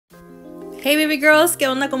Hey baby girls, ¿qué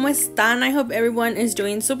onda? ¿Cómo están? I hope everyone is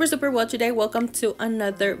doing super well today. Welcome to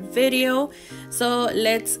another video. So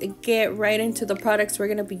let's get right into the products we're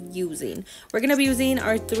gonna be using. We're gonna be using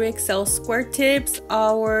our 3XL square tips,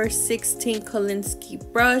 our 16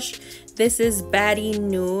 Kolinsky brush. This is Baddie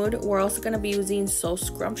Nude. We're also gonna be using So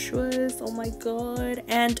Scrumptious, oh my god,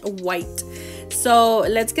 and white. So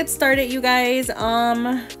let's get started, you guys.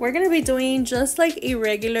 We're gonna be doing just like a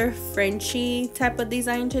regular Frenchy type of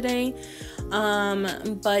design today,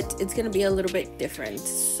 but it's gonna be a little bit different.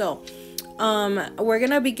 So we're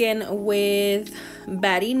gonna begin with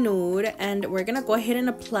Baddie Nude, and we're gonna go ahead and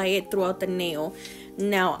apply it throughout the nail.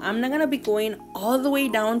 Now I'm not gonna be going all the way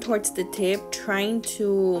down towards the tip, trying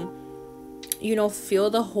to, you know, fill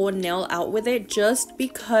the whole nail out with it, just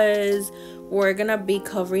because we're gonna be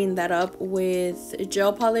covering that up with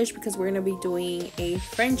gel polish, because we're gonna be doing a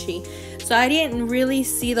Frenchie. So I didn't really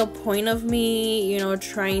see the point of me, you know,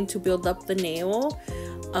 trying to build up the nail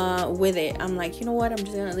with it. I'm like, you know what, I'm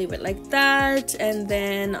just gonna leave it like that. And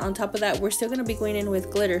then on top of that, we're still gonna be going in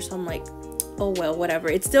with glitter, so I'm like, oh well, whatever,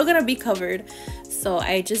 it's still gonna be covered. So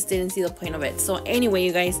I just didn't see the point of it. So anyway,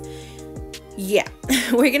 you guys, yeah,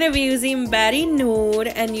 we're gonna be using Baddie Nude,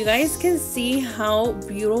 and you guys can see how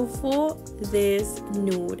beautiful this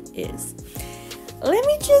nude is. Let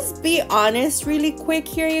me just be honest really quick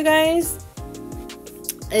here, you guys.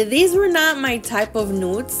 These were not my type of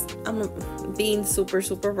nudes. I'm being super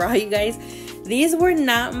raw, you guys. These were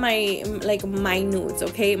not my nudes,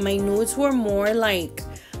 okay? My nudes were more like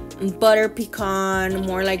butter pecan,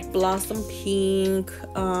 more like blossom pink,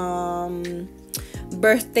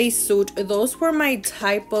 birthday suit. Those were my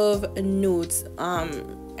type of nudes.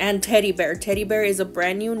 And teddy bear is a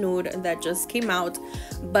brand new nude that just came out,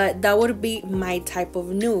 but that would be my type of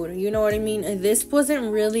nude, you know what I mean? This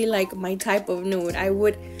wasn't really like my type of nude. I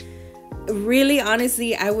would really,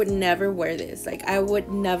 honestly, I would never wear this. Like, I would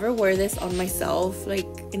never wear this on myself. Like,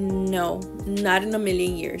 no, not in a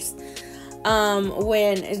million years.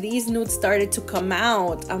 When these nudes started to come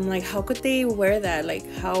out, I'm like, how could they wear that? Like,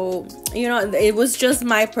 how, you know, it was just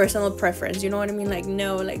my personal preference, you know what I mean? Like,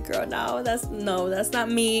 no, like, girl, no, that's not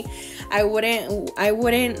me. I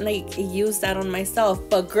wouldn't like use that on myself.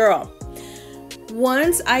 But girl,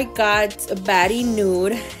 once I got Baddie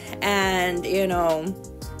Nude and, you know,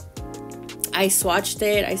 I swatched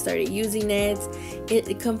it, I started using it,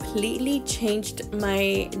 it completely changed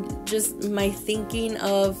my thinking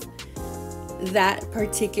of that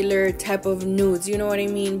particular type of nudes, you know what I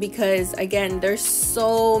mean? Because again, there's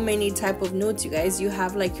so many type of nudes, you guys. You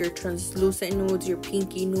have like your translucent nudes, your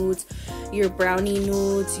pinky nudes, your brownie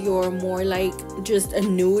nudes, your more like just a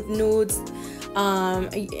nude nudes,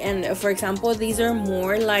 and for example, these are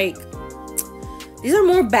more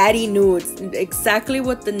baddie nudes, exactly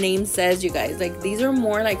what the name says, you guys. Like, these are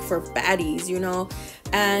more like for baddies, you know.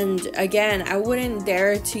 And again, I wouldn't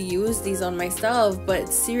dare to use these on myself, but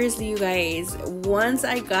seriously, you guys, once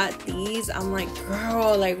I got these, I'm like,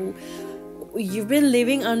 girl, like, you've been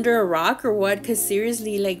living under a rock or what? Because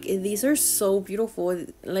seriously, like, these are so beautiful.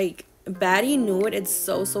 Like, Baddie Nude, it's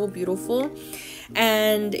so beautiful.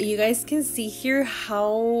 And you guys can see here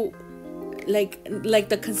how like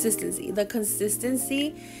the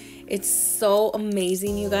consistency, it's so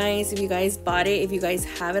amazing, you guys. If you guys bought it, if you guys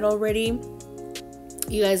have it already,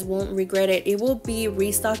 you guys won't regret it. It will be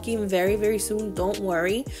restocking very soon, don't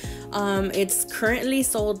worry. It's currently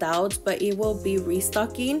sold out, but it will be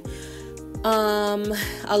restocking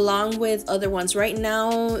along with other ones. Right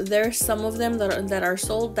now there's some of them that are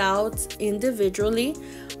sold out individually,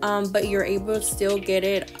 but you're able to still get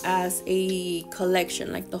it as a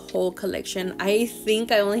collection, like the whole collection. I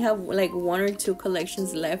think I only have like 1 or 2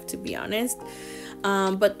 collections left, to be honest.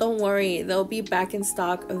 But don't worry, they'll be back in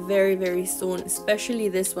stock very soon, especially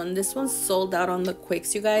this one. This one's sold out on the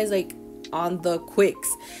quicks, you guys, like on the quicks.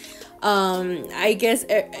 I guess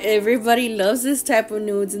everybody loves this type of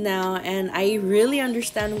nudes now, and I really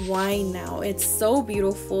understand why now. It's so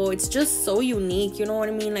beautiful, it's just so unique, you know what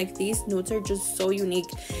I mean? Like, these nudes are just so unique.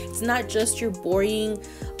 It's not just your boring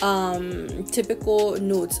typical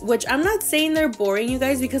nudes, which I'm not saying they're boring, you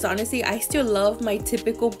guys, because honestly, I still love my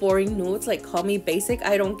typical boring nudes. Like, call me basic,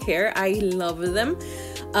 I don't care, I love them.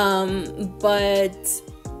 But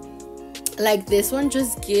like, this one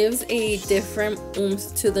just gives a different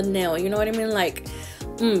oomph to the nail, you know what I mean? Like,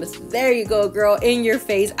 there you go, girl, in your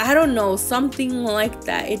face. I don't know, something like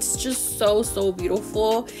that. It's just so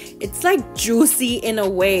beautiful. It's like juicy in a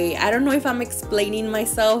way. I don't know if I'm explaining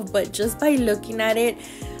myself, but just by looking at it,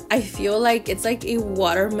 I feel like it's like a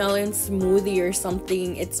watermelon smoothie or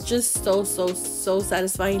something. It's just so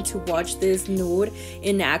satisfying to watch this nude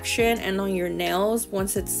in action and on your nails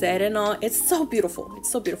once it's set and all. It's so beautiful.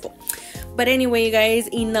 It's so beautiful. But anyway, you guys,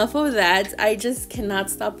 enough of that. I just cannot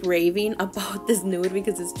stop raving about this nude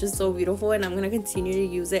because it's just so beautiful, and I'm gonna continue to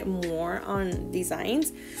use it more on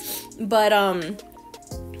designs. But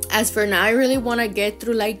as for now, I really want to get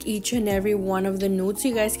through like each and every one of the nudes so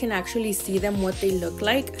you guys can actually see them, what they look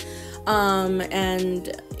like,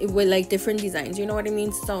 and with like different designs, you know what I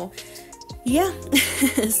mean? So yeah.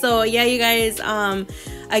 So yeah, you guys,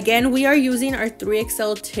 again, we are using our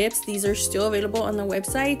 3XL tips. These are still available on the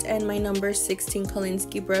website, and my number 16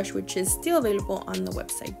 Kolinsky brush, which is still available on the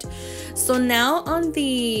website. So now on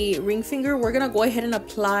the ring finger, we're gonna go ahead and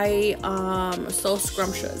apply So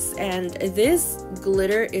Scrumptious, and this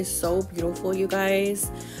glitter is so beautiful, you guys.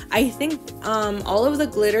 I think all of the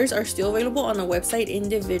glitters are still available on the website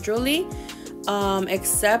individually,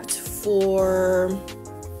 except for,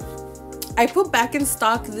 I put back in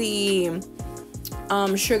stock the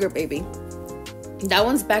Sugar Baby. That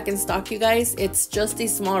one's back in stock, you guys. It's just a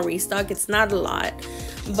small restock. It's not a lot,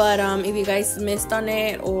 but if you guys missed on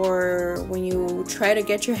it, or when you try to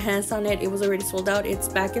get your hands on it, it was already sold out. It's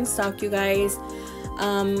back in stock, you guys.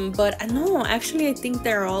 But no, actually, I think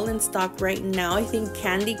they're all in stock right now. I think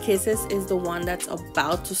Candy Kisses is the one that's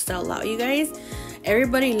about to sell out, you guys.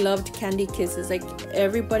 Everybody loved Candy Kisses. Like,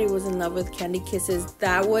 everybody was in love with Candy Kisses.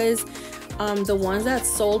 That was the ones that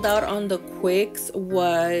sold out on the quicks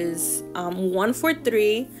was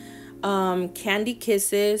 143, Candy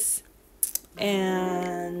Kisses,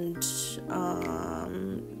 and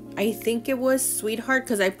I think it was Sweetheart,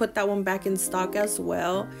 because I put that one back in stock as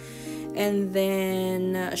well, and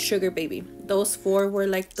then Sugar Baby. Those four were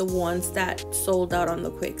like the ones that sold out on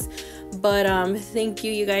the quicks. But thank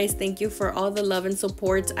you, you guys. Thank you for all the love and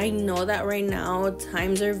support. I know that right now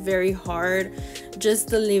times are very hard. Just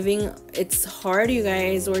the living, it's hard, you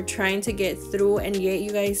guys. We're trying to get through, and yet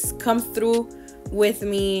you guys come through with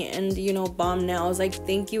me, and you know, BOMBNAILZ, like,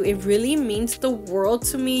 thank you. It really means the world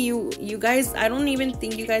to me. You guys, I don't even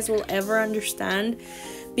think you guys will ever understand,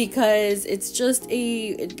 because it's just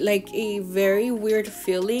a very weird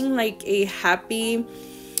feeling, like a happy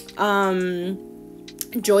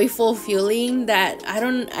joyful feeling that I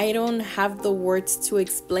don't have the words to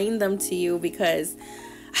explain them to you, because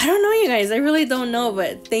I don't know, you guys. I really don't know.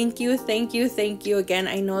 But thank you again.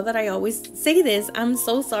 I know that I always say this. I'm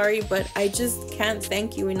so sorry, but I just can't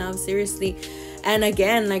thank you enough, seriously. And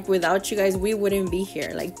again, like, without you guys, we wouldn't be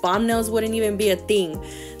here. Like, BOMBNAILZ wouldn't even be a thing.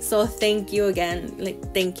 So thank you again.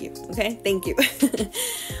 Like, thank you. Okay, thank you.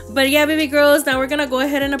 But yeah, baby girls, now we're gonna go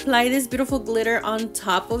ahead and apply this beautiful glitter on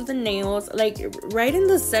top of the nails, like right in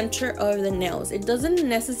the center of the nails. It doesn't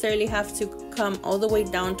necessarily have to come all the way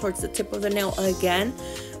down towards the tip of the nail again,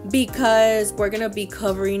 because we're gonna be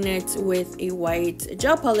covering it with a white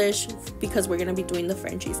gel polish, because we're gonna be doing the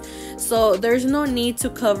Frenchies. So there's no need to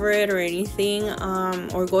cover it or anything,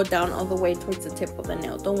 or go down all the way towards the tip of the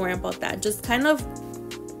nail. Don't worry about that. Just kind of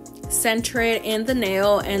center it in the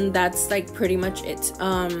nail, and that's like pretty much it.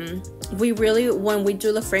 We really, when we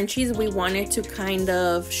do the Frenchies, we want it to kind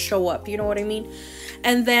of show up, you know what I mean?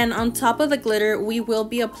 And then on top of the glitter, we will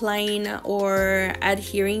be applying or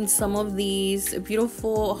adhering some of these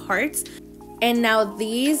beautiful hearts. And now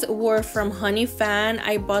these were from Honey Fan.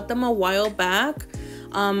 I bought them a while back,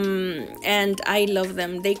 and I love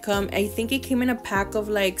them. They come, I think it came in a pack of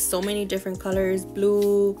like so many different colors: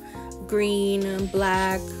 blue, green,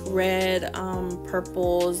 black, red,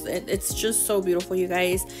 purples. It's just so beautiful, you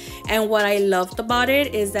guys. And what I loved about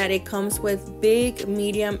it is that it comes with big,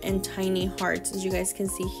 medium, and tiny hearts, as you guys can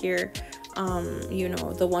see here. You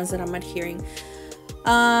know, the ones that I'm adhering.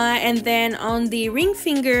 And then on the ring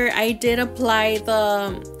finger, I did apply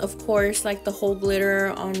the, of course, like the whole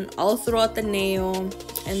glitter on all throughout the nail,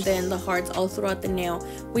 and then the hearts all throughout the nail.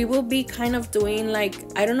 We will be kind of doing, like,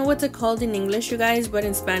 I don't know what it's called in English, you guys, but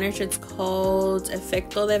in Spanish it's called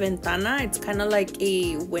efecto de ventana. It's kind of like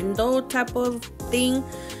a window type of thing.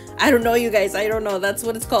 I don't know, you guys, I don't know, that's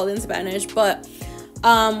what it's called in Spanish. But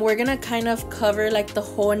we're gonna kind of cover like the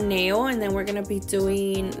whole nail, and then we're gonna be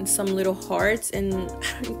doing some little hearts, and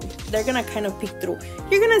they're gonna kind of peek through.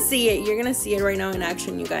 You're gonna see it right now in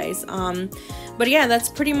action, you guys. But yeah, that's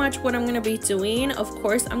pretty much what I'm gonna be doing. Of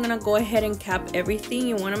course, I'm gonna go ahead and cap everything.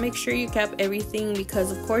 You want to make sure you cap everything,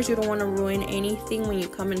 because of course you don't want to ruin anything when you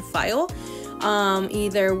come and file,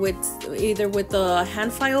 either with the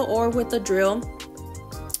hand file or with the drill.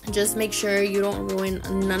 Just make sure you don't ruin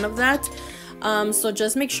none of that. So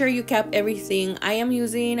just make sure you cap everything. I am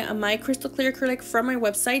using my crystal clear acrylic from my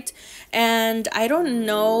website, and I don't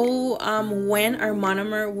know when our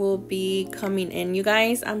monomer will be coming in, you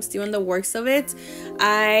guys. I'm still in the works of it.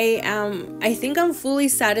 I think I'm fully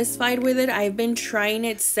satisfied with it. I've been trying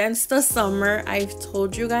it since the summer. I've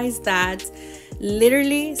told you guys that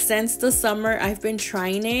literally since the summer I've been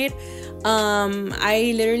trying it.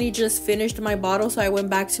 I literally just finished my bottle, so I went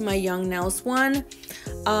back to my Young Nails one.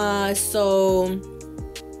 So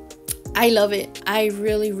I love it. I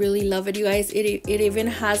really love it, you guys. It even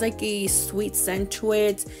has like a sweet scent to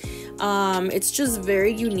it. It's just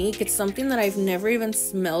very unique. It's something that I've never even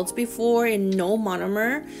smelled before in no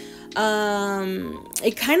monomer.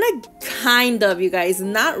 It kind of, you guys,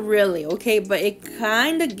 not really, okay, but it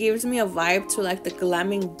kind of gives me a vibe to like the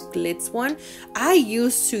Glam and Glitz one. I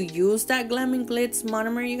used to use that Glam and Glitz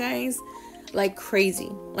monomer, you guys, like crazy.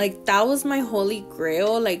 Like that was my holy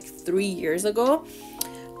grail like 3 years ago,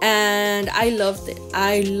 and I loved it.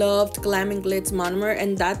 I loved Glam and Glitz monomer,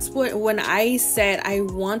 and that's what, when I said I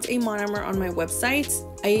want a monomer on my website,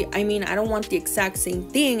 I mean, I don't want the exact same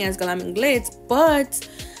thing as Glam and Glitz, but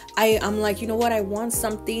I'm like, you know what, I want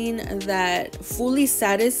something that fully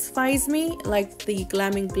satisfies me like the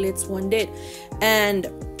Glam and Glitz one did. And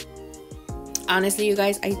honestly, you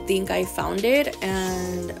guys, I think I found it,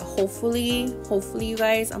 and hopefully you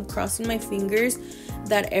guys, I'm crossing my fingers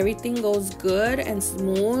that everything goes good and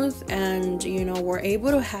smooth, and you know, we're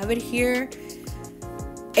able to have it here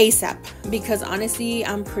ASAP, because honestly,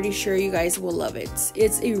 I'm pretty sure you guys will love it.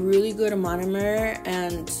 It's a really good monomer,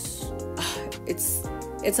 and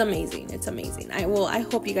it's amazing. It's amazing. I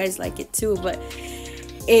hope you guys like it too. But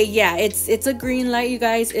yeah, it's a green light, you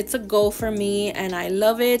guys. It's a go for me, and I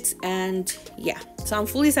love it. And yeah, so I'm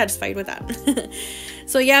fully satisfied with that.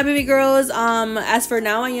 So yeah, baby girls, as for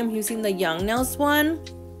now, I am using the Young Nails one.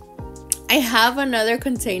 I have another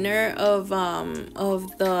container of the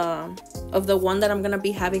one that I'm gonna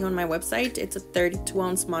be having on my website. It's a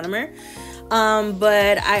 32-ounce monomer.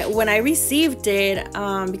 But when I received it,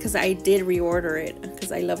 because I did reorder it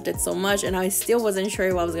because I loved it so much, and I still wasn't sure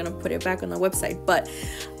if I was gonna put it back on the website. But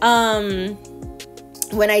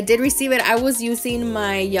when I did receive it, I was using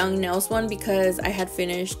my Young Nails one because I had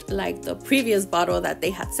finished like the previous bottle that they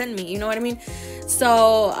had sent me, you know what I mean?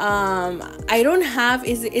 So I don't have,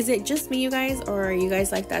 is it just me, you guys, or are you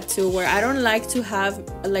guys like that too, where I don't like to have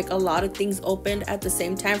like a lot of things opened at the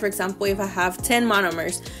same time? For example, if I have 10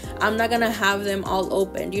 monomers, I'm not gonna have them all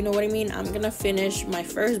opened, you know what I mean? I'm gonna finish my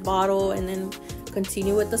first bottle and then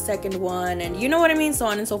continue with the second one, and you know what I mean, so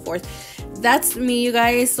on and so forth. That's me, you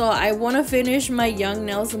guys. So I want to finish my Young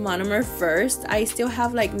Nails monomer first. I still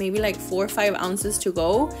have like maybe like 4 or 5 ounces to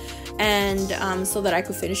go, and so that I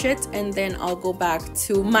could finish it, and then I'll go back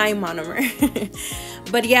to my monomer.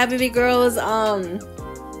 But yeah, baby girls,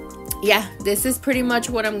 yeah, this is pretty much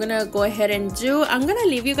what I'm gonna go ahead and do. I'm gonna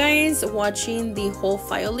leave you guys watching the whole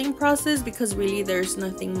filing process, because really there's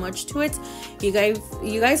nothing much to it. You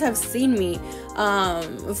guys have seen me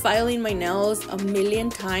filing my nails a million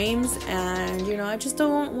times, and you know, I just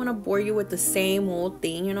don't want to bore you with the same old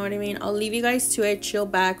thing, you know what I mean? I'll leave you guys to it. Chill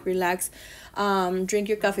back, relax, drink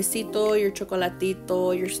your cafecito, your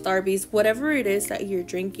chocolatito, your Starbies, whatever it is that you're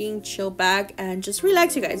drinking. Chill back and just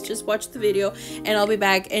relax, you guys. Just watch the video, and I'll be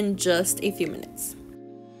back in just a few minutes.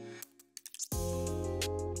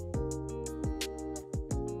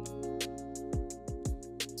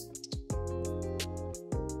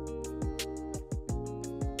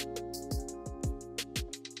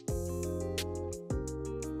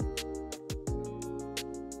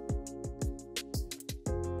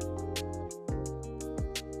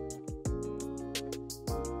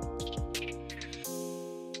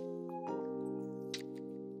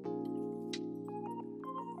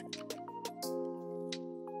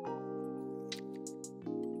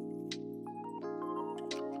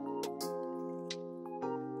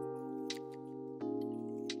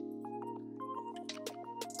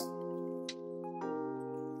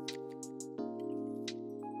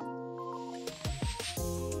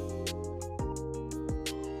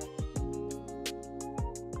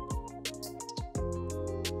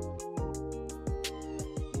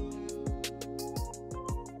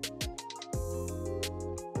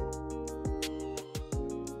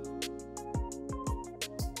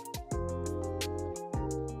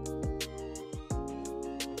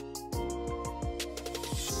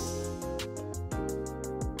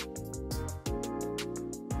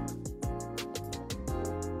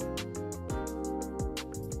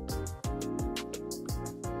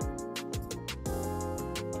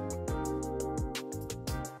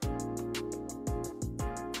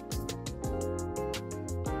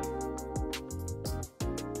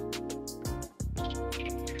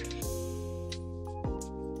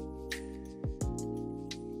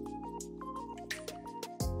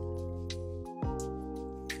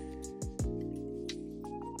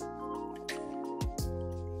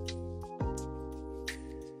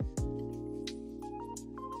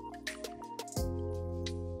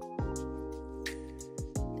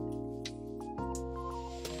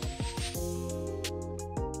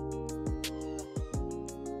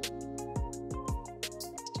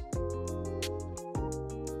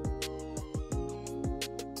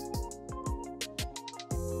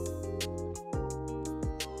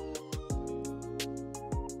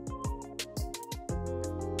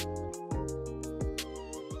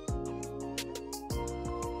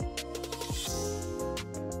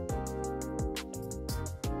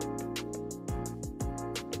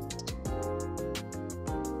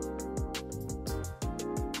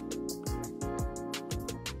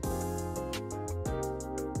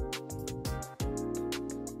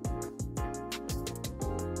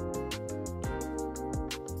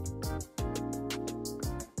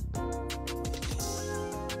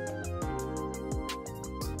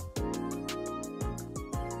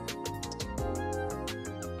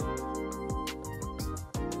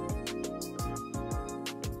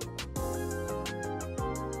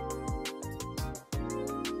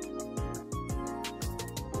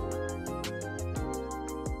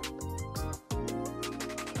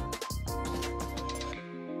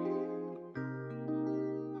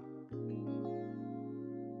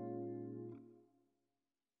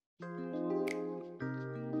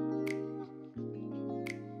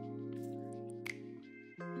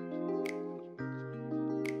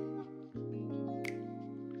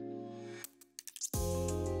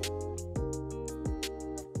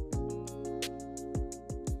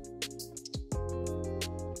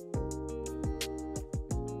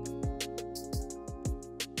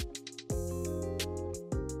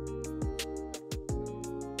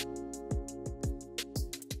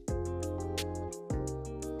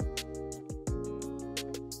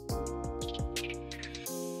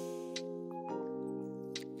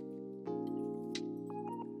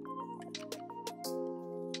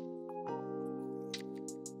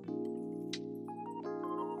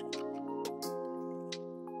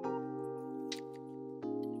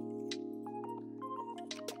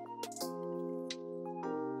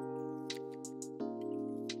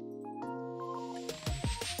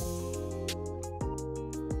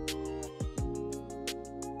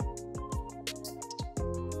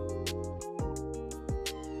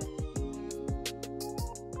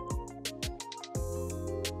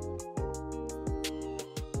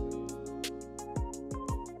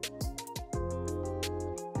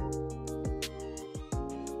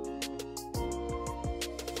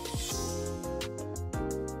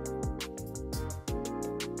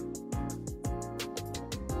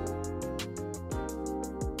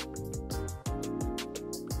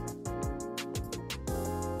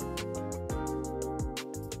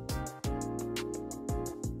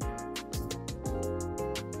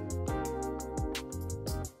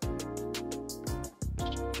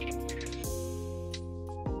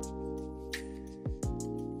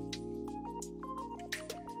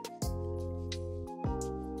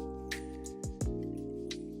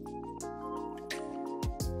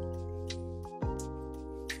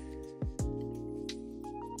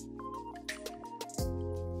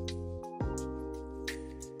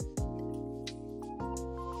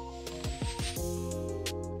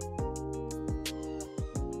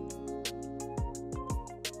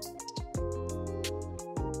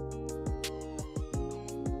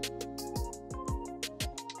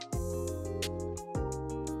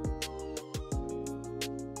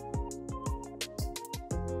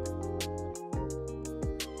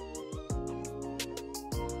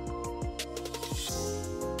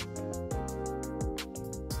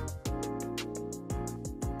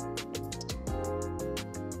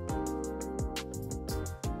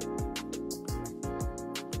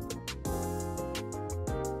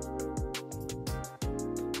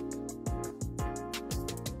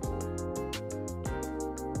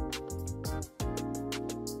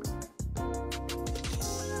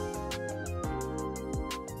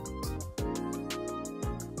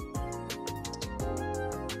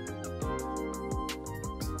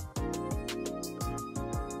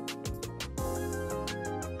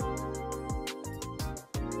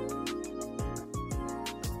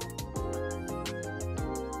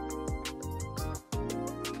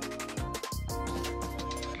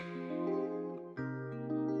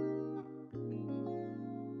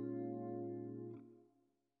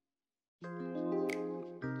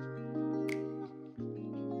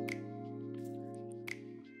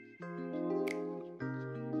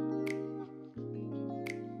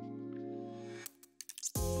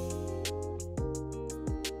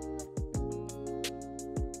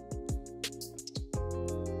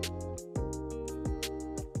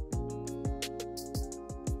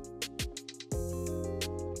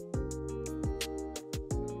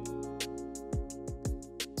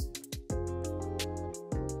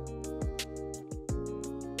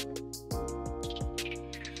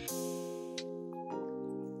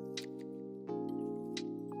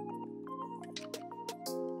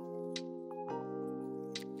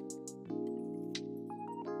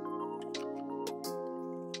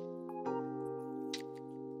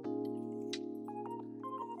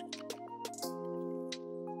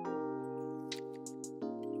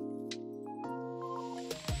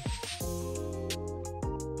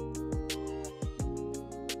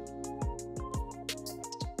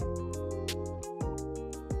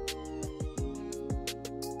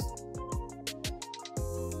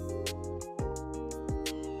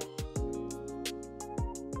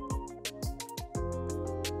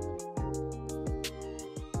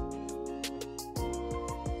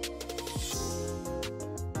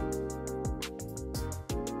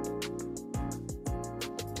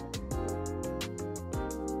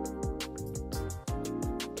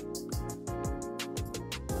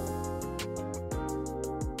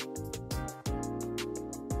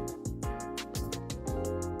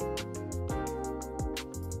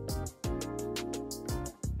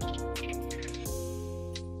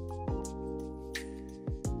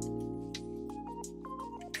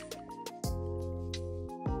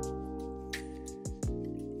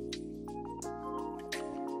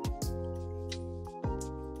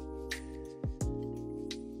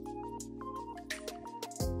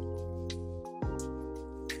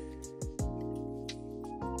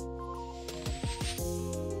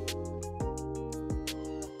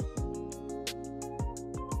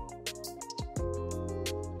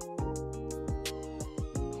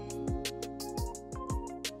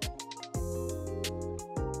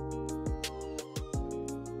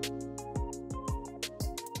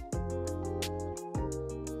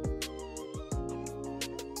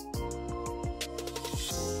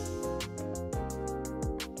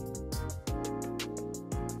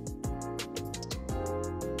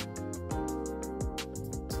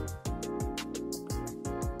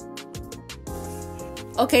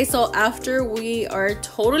 Okay, so after we are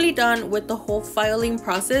totally done with the whole filing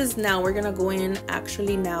process, now we're gonna go in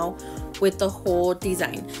actually now with the whole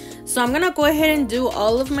design. So I'm gonna go ahead and do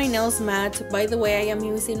all of my nails matte. By the way, I am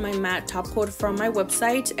using my matte top coat from my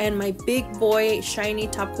website and my big boy shiny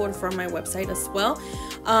top coat from my website as well.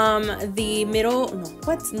 The middle,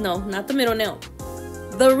 not the middle nail.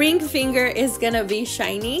 The ring finger is gonna be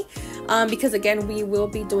shiny because again, we will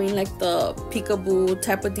be doing like the peekaboo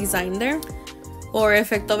type of design there, or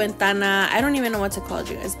efecto ventana. I don't even know what to call it,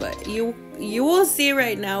 you guys, but you will see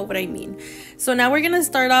right now what I mean. So now we're gonna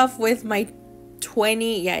start off with my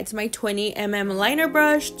 20 mm liner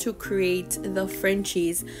brush to create the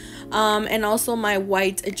Frenchies, and also my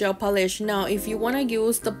white gel polish. Now if you want to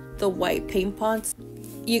use the white paint pots,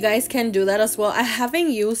 you guys can do that as well. I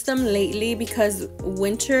haven't used them lately because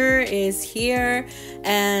winter is here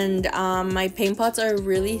and my paint pots are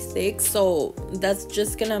really thick, so that's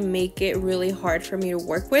just gonna make it really hard for me to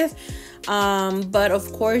work with. But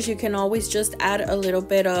of course you can always just add a little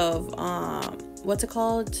bit of what's it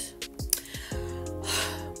called,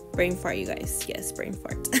 brain fart, you guys. Yes, brain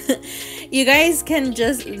fart. You guys can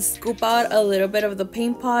just scoop out a little bit of the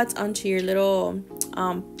paint pots onto your little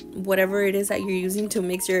whatever it is that you're using to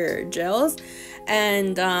mix your gels,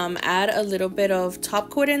 and add a little bit of top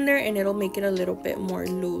coat in there, and it'll make it a little bit more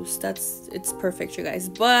loose. It's perfect, you guys.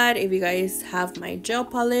 But if you guys have my gel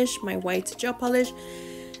polish, my white gel polish,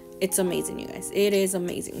 it's amazing, you guys. It is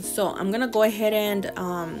amazing. So I'm gonna go ahead and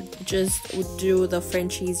just do the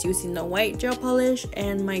Frenchies using the white gel polish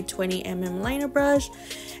and my 20 mm liner brush,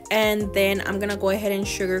 and then I'm gonna go ahead and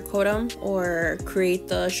sugar coat them, or create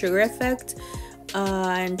the sugar effect,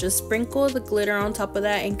 and just sprinkle the glitter on top of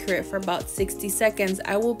that and cure it for about 60 seconds.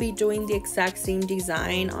 I will be doing the exact same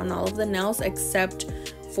design on all of the nails except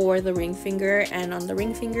for the ring finger, and on the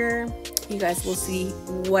ring finger you guys will see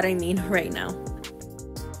what I mean right now.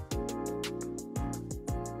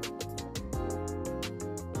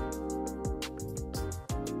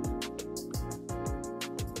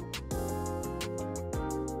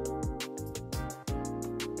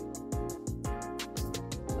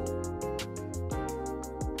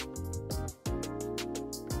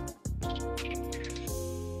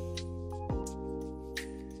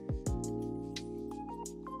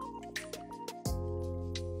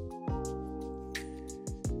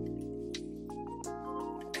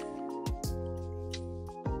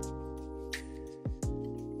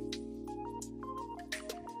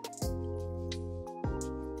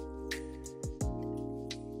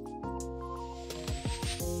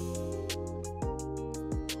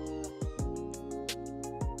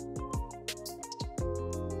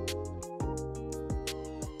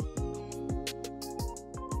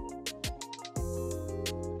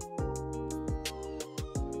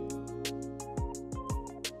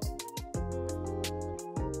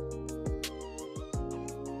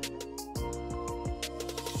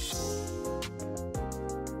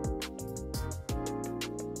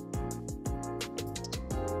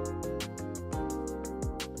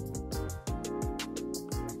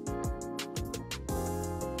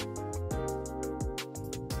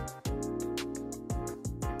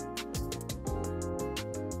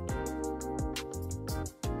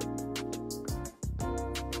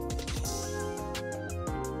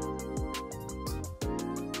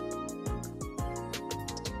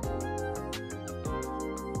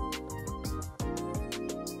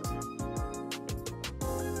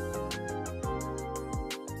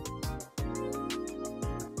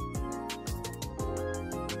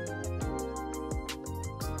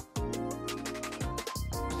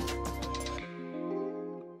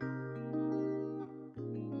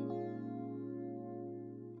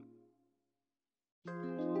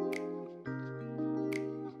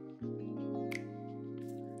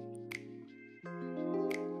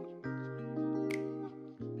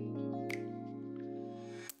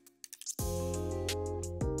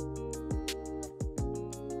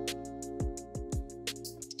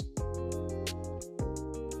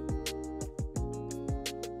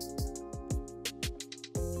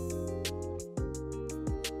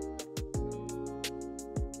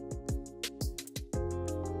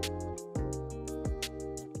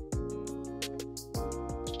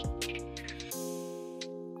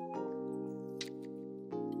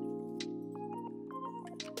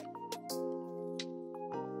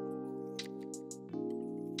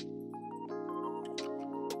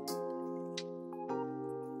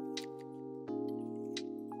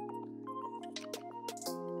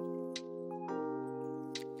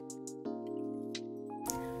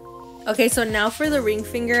 Okay, so now for the ring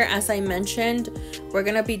finger, as I mentioned, we're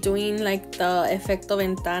gonna be doing like the efecto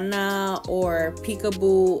ventana or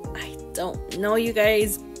peekaboo. I don't know, you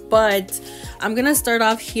guys, but I'm gonna start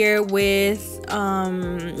off here with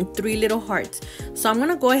 3 little hearts. So I'm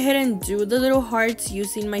gonna go ahead and do the little hearts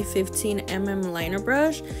using my 15mm liner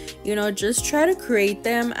brush. You know, just try to create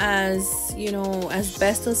them as, you know, as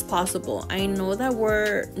best as possible. I know that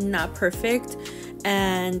we're not perfect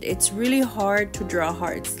and it's really hard to draw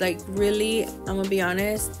hearts. Like, really, I'm gonna be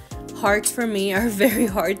honest, hearts for me are very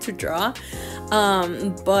hard to draw.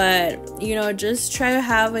 But you know, just try to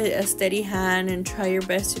have a steady hand and try your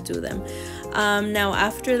best to do them. Now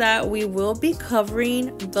after that, we will be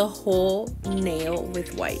covering the whole nail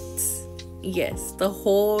with white. Yes, the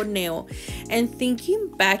whole nail. And thinking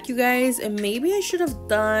back, you guys, and maybe I should have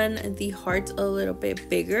done the hearts a little bit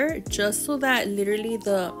bigger, just so that literally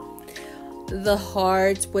the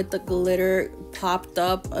hearts with the glitter popped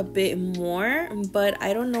up a bit more. But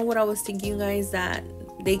I don't know what I was thinking, guys, that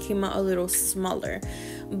they came out a little smaller.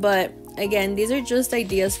 But again, these are just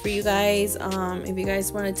ideas for you guys. If you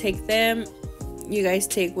guys want to take them, you guys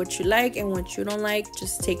take what you like, and what you don't like,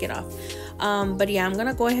 just take it off. But yeah, I'm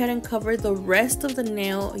gonna go ahead and cover the rest of the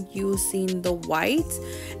nail using the white.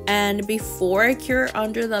 And before I cure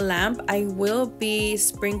under the lamp, I will be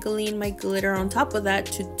sprinkling my glitter on top of that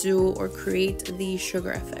to do or create the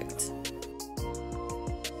sugar effect.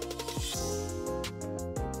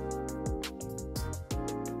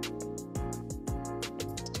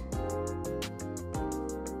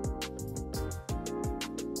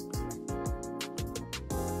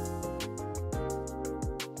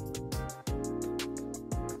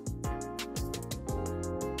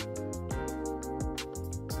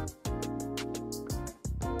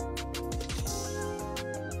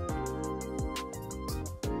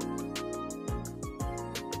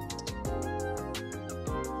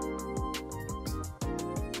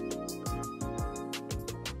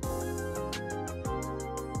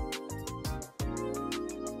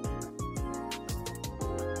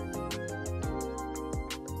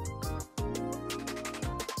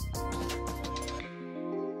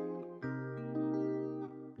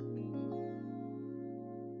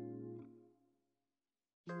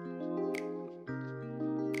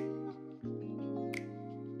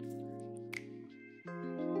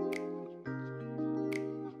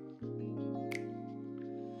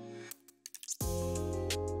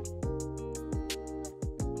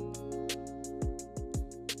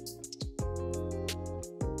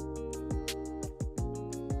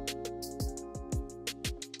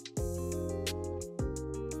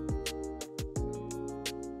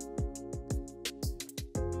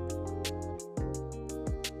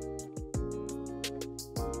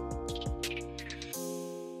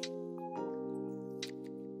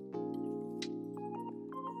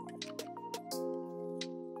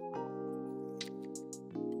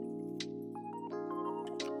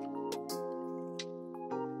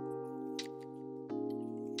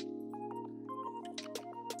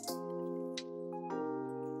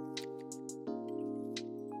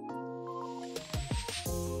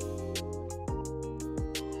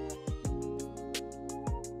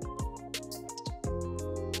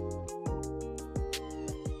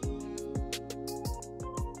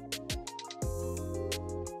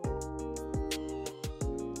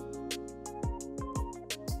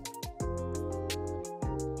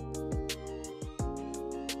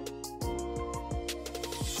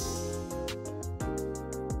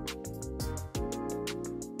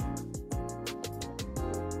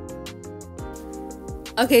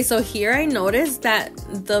 Okay, so here I noticed that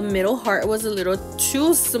the middle heart was a little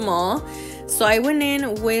too small, so I went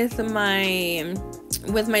in with my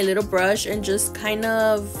little brush and just kind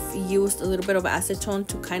of used a little bit of acetone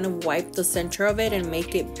to kind of wipe the center of it and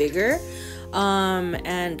make it bigger.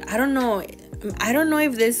 And I don't know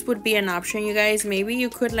if this would be an option, you guys. Maybe you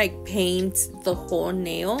could like paint the whole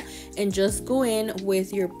nail and just go in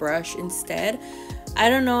with your brush instead. I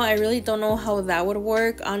don't know, I really don't know how that would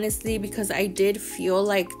work, honestly, because I did feel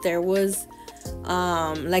like there was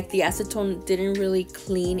like the acetone didn't really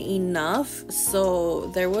clean enough,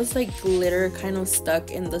 so there was like glitter kind of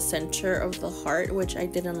stuck in the center of the heart, which I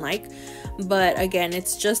didn't like. But again,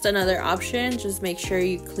 it's just another option. Just make sure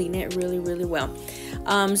you clean it really well.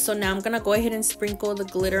 So now I'm gonna go ahead and sprinkle the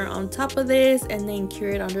glitter on top of this and then cure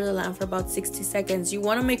it under the lamp for about 60 seconds. You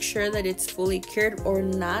want to make sure that it's fully cured, or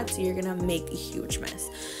not, so you're gonna make a huge mess.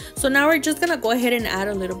 So now we're just gonna go ahead and add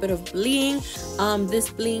a little bit of bling. This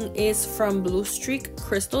bling is from Bluestreak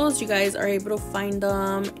crystals. You guys are able to find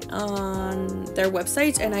them on their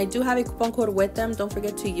website, and I do have a coupon code with them. Don't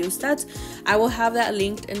forget to use that. I will have that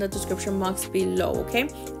linked in the description box below. Okay,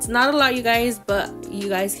 it's not a lot, you guys, but you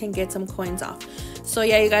guys can get some coins off. So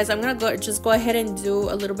yeah, you guys, I'm gonna go ahead and do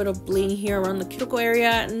a little bit of bling here around the cuticle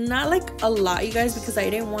area. Not like a lot, you guys, because I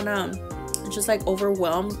didn't want to just like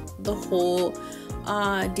overwhelm the whole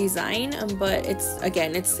design, but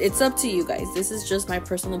it's up to you guys. This is just my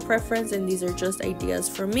personal preference, and these are just ideas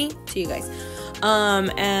from me to you guys.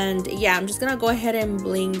 And yeah, I'm just gonna go ahead and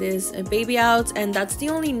bling this baby out, and that's the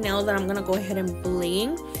only nail that I'm gonna go ahead and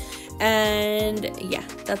bling. And yeah,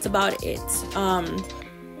 that's about it.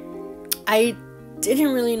 I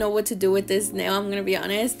didn't really know what to do with this nail, I'm gonna be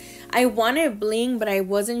honest. I wanted bling, but I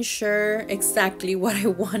wasn't sure exactly what I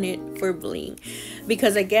wanted for bling,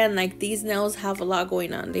 because again, like, these nails have a lot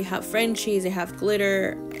going on. They have Frenchies, they have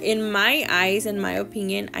glitter. In my eyes, in my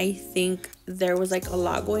opinion, I think there was like a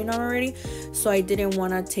lot going on already, so I didn't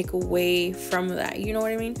want to take away from that, you know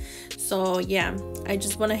what I mean? So yeah, I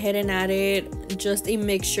just went ahead and added just a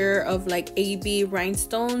mixture of like AB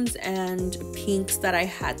rhinestones and pinks that I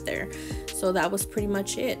had there. So that was pretty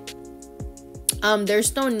much it.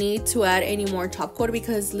 There's no need to add any more top coat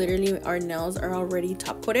because literally our nails are already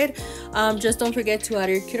top coated. Just don't forget to add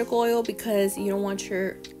your cuticle oil because you don't want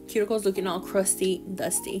your cuticles looking all crusty,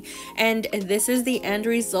 dusty. And this is the end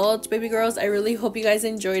result, baby girls. I really hope you guys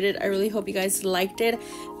enjoyed it. I really hope you guys liked it.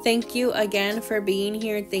 Thank you again for being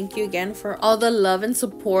here. Thank you again for all the love and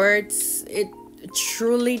support. It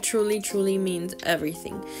truly means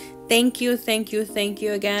everything. Thank you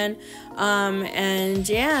again. And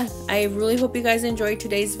yeah, I really hope you guys enjoyed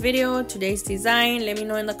today's video, today's design. Let me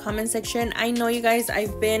know in the comment section. I know you guys, I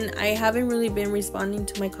haven't really been responding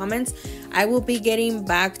to my comments. I will be getting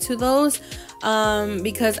back to those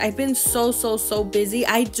because I've been so busy.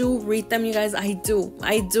 I do read them, you guys. I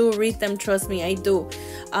do read them, trust me, I do.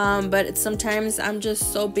 But sometimes I'm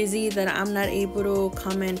just so busy that I'm not able to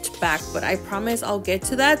comment back, but I promise I'll get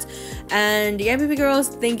to that. And yeah, baby girls,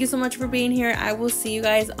 thank you so much for being here. I will see you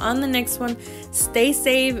guys on the next one. Stay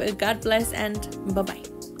safe, God bless, and bye bye.